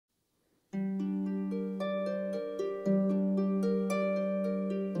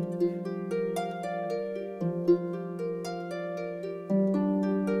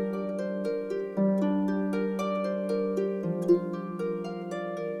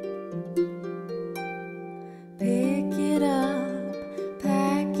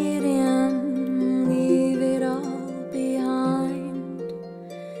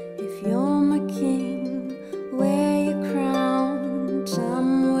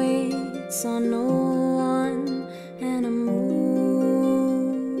saw no one, and I'm moving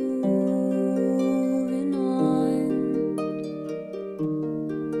on.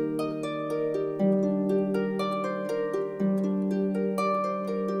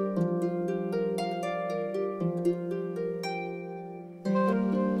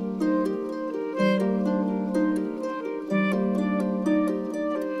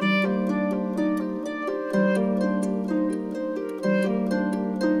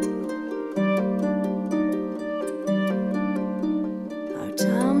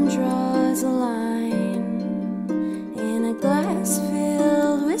 Time draws a line in a glass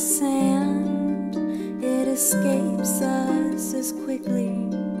filled with sand. It escapes us as quickly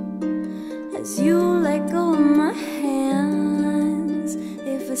as you let go of my hands.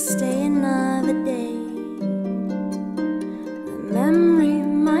 If I stay another day, the memory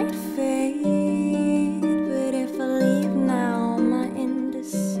might fade. But if I leave now, my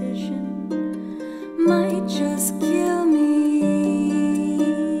indecision might just kill me.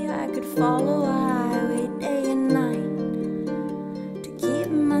 Follow a highway day and night to keep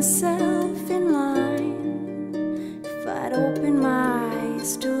myself in line. If I'd opened my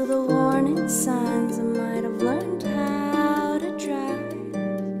eyes to the warning signs, I might have learned how to drive.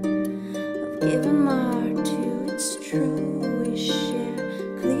 I've given my heart to its true. We share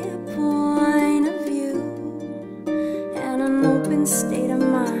a clear point of view and an open state of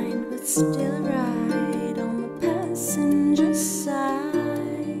mind, but still right on the passenger side.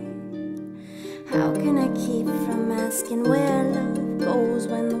 How can I keep from asking where love goes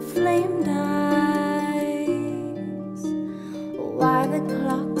when the flame dies? Or why the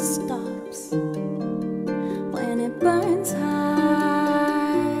clock stops when it burns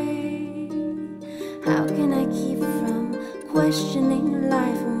high? How can I keep from questioning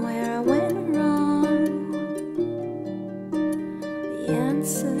life and where I went wrong? The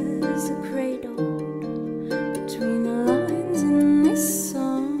answers are cradled between the lines in this song.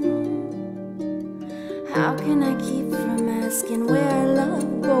 How can I keep from asking where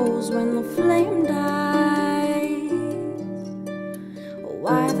love goes when the flame dies? Or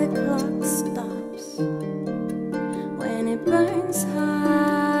why the clock stops when it burns high?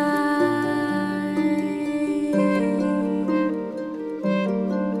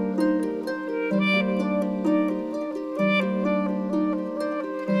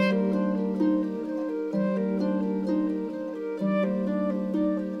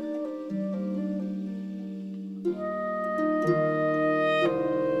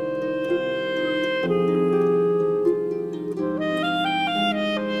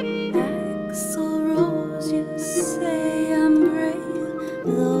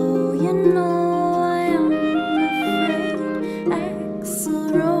 Though you know I am afraid,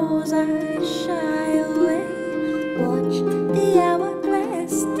 Axl Rose, I shy away. Watch the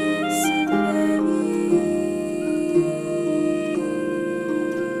hourglass dissipate.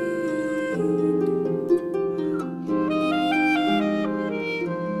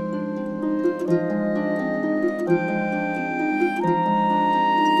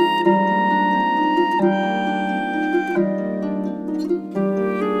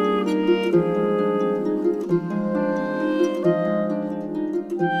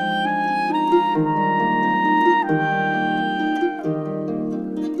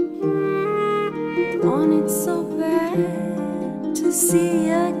 Wanted so bad to see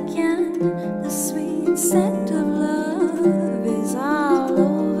again. The sweet scent of love is all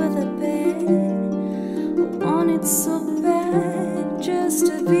over the bed. I wanted so bad just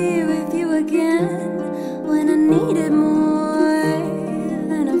to be with you again when I needed more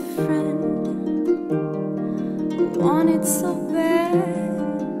than a friend. I wanted so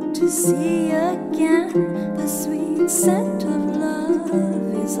bad to see again. The sweet scent of love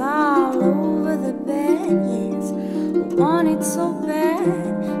is all over the bed. Yes, I wanted so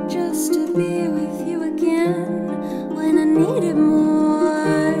bad just to be with you again when I needed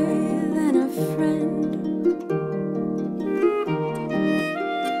more than a friend.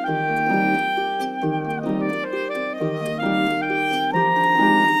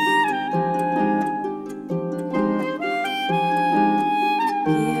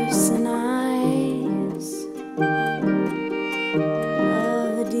 Piercing eyes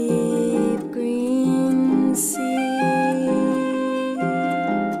of a deep green sea.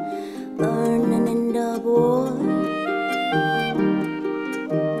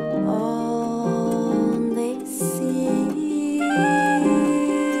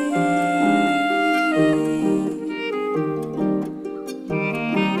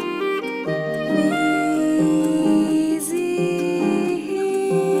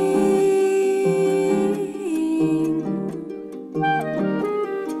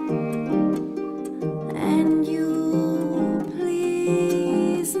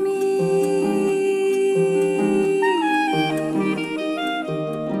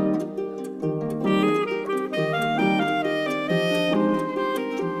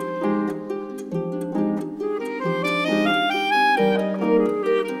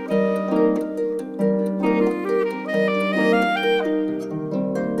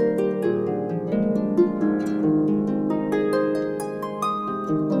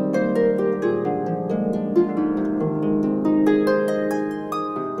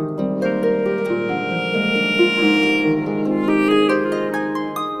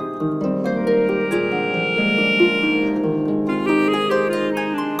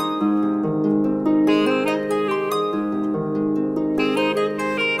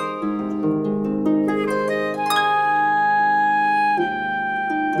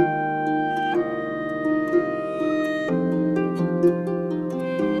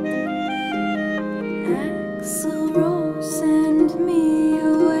 Axl Rose send me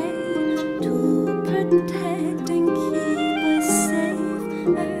away to protect and keep us safe.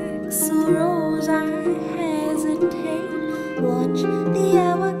 Axl Rose, I hesitate. Watch the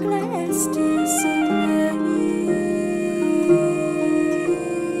hourglass dissipate.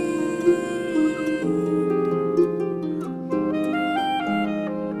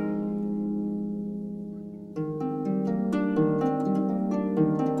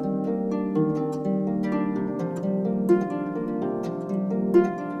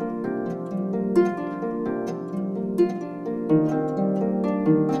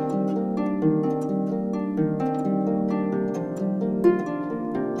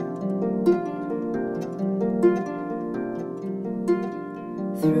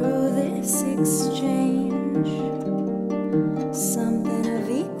 Through this exchange, something of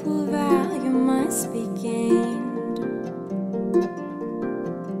equal value must be gained.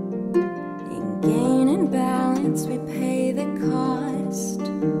 In gain and balance, we pay the cost.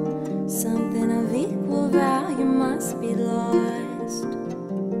 Something of equal value must be lost.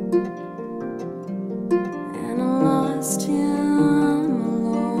 And I lost him a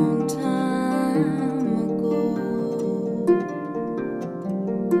long time ago.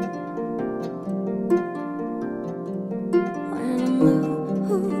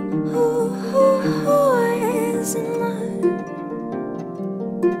 Who is in love?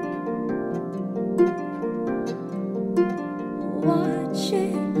 Watch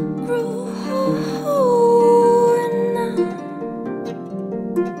it grow and now.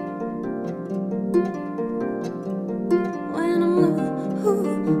 When I'm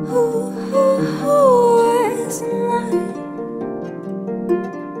who is in love?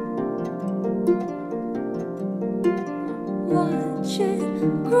 Watch it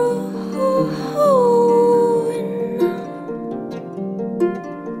grow and now.